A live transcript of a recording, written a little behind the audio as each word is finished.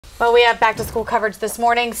Well, we have back-to-school coverage this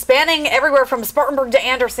morning, spanning everywhere from Spartanburg to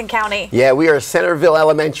Anderson County. Yeah, we are Centerville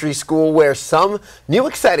Elementary School, where some new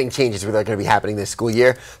exciting changes are going to be happening this school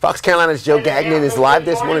year. Fox Carolina's Joe Gagnon is live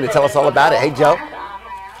this morning to tell us all about it. Hey, Joe.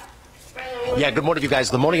 Yeah, good morning, you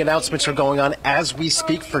guys. The morning announcements are going on as we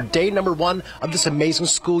speak for day number 1 of this amazing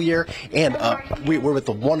school year. And we're with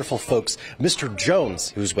the wonderful folks, Mr. Jones,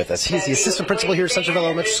 who's with us. He's the assistant principal here at Centerville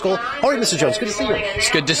Elementary School. How are you, Mr. Jones? Good to see you.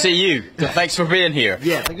 It's good to see you. Thanks for being here.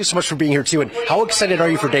 Yeah, thank you so much for being here, too. And how excited are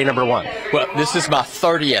you for day number 1? Well, this is my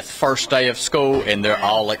 30th first day of school, and they're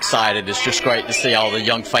all excited. It's just great to see all the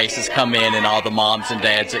young faces come in and all the moms and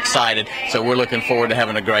dads excited. So we're looking forward to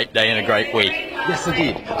having a great day and a great week. Yes,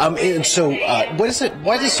 indeed. And so why is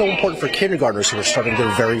it so important for kindergartners who are starting their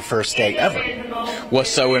very first day ever? What's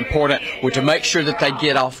so important? Well, to make sure that they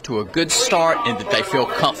get off to a good start and that they feel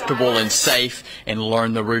comfortable and safe and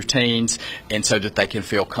learn the routines, and so that they can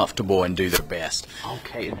feel comfortable and do their best.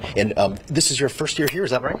 Okay. And this is your first year here, is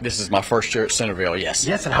that right? This is my first year at Centerville, yes.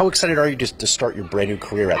 Yes, and how excited are you to start your brand new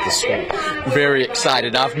career at this school? Very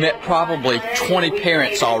excited. I've met probably 20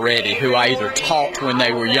 parents already who I either taught when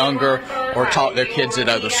they were younger or taught their kids at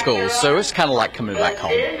other schools. So it's kind of like coming back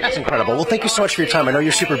home. That's incredible. Well, thank you so much for your time. I know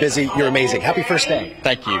you're super busy. You're amazing. Happy first day.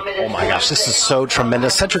 Thank you. Oh my gosh, this is so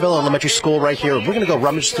tremendous. Centerville Elementary School right here. We're going to go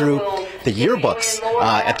rummage through the yearbooks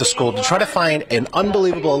at the school to try to find an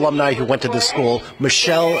unbelievable alumni who went to this school.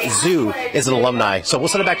 Michelle Zhu is an alumni. So we'll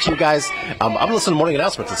send it back to you guys. I'm going to listen to morning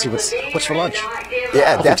announcements and see what's for lunch.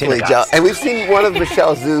 Yeah, definitely, Joe. And we've seen one of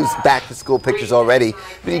Michelle Zhu's back-to-school pictures already.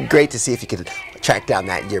 It'd be great to see if you could track down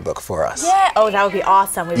that yearbook for us. Yeah. Oh, that would be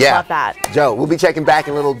awesome. We'd love that. Joe, we'll be checking back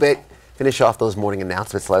in a little bit. Finish off those morning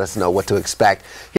announcements. Let us know what to expect.